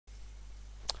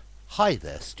Hi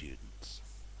there, students.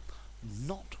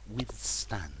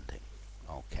 Notwithstanding,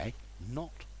 okay?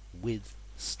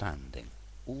 Notwithstanding,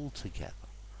 all together.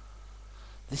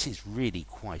 This is really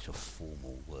quite a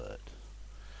formal word.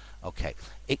 Okay,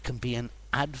 it can be an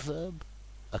adverb,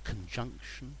 a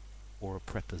conjunction, or a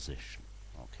preposition.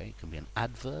 Okay, it can be an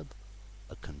adverb,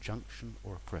 a conjunction,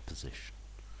 or a preposition.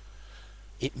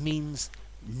 It means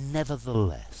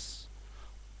nevertheless,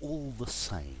 all the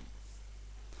same,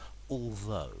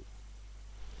 although,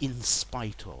 in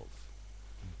spite of,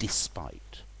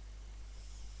 despite.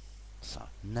 So,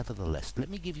 nevertheless, let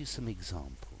me give you some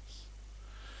examples.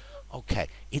 Okay,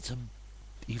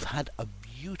 you've had a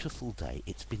beautiful day.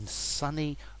 It's been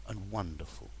sunny and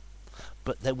wonderful.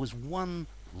 But there was one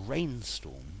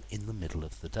rainstorm in the middle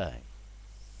of the day.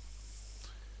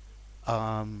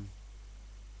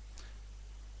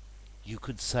 You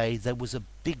could say there was a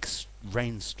big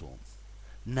rainstorm.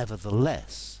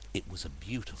 Nevertheless, it was a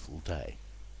beautiful day.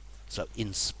 So,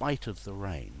 in spite of the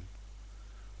rain,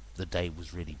 the day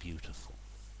was really beautiful.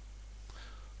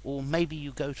 Or maybe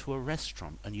you go to a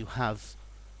restaurant and you have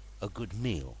a good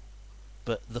meal,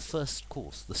 but the first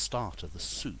course, the starter, the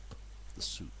soup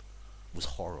was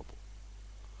horrible.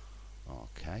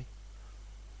 Okay?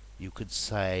 You could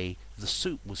say the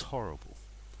soup was horrible.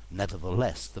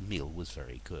 Nevertheless, the meal was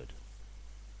very good.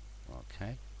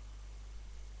 Okay?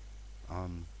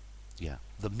 Yeah,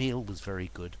 the meal was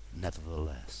very good,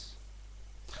 nevertheless.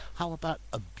 How about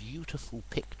a beautiful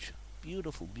picture?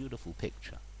 Beautiful, beautiful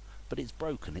picture. But it's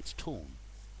broken, it's torn.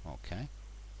 Okay?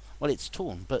 Well, it's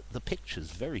torn, but the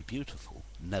picture's very beautiful,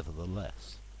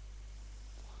 nevertheless.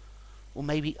 Or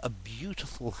maybe a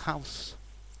beautiful house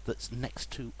that's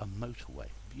next to a motorway.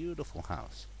 Beautiful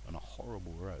house on a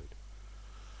horrible road.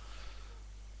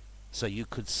 So you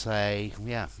could say,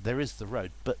 yeah, there is the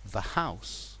road, but the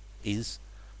house is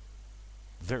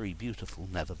very beautiful,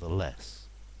 nevertheless.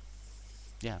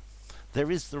 Yeah, there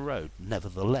is the road,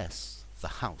 nevertheless, the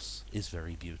house is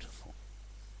very beautiful.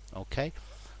 Okay?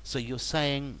 So you're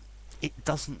saying it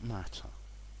doesn't matter.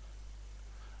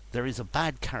 There is a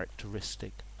bad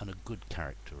characteristic and a good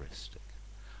characteristic,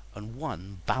 and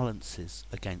one balances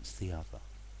against the other.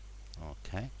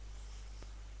 Okay?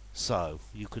 So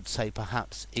you could say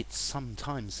perhaps it's some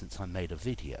time since I made a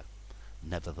video.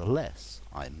 Nevertheless,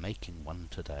 I'm making one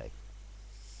today.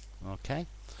 Okay?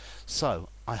 So,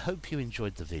 I hope you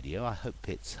enjoyed the video. I hope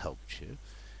it's helped you.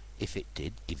 If it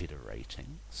did, give it a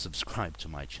rating, subscribe to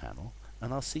my channel,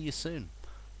 and I'll see you soon.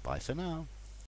 Bye for now.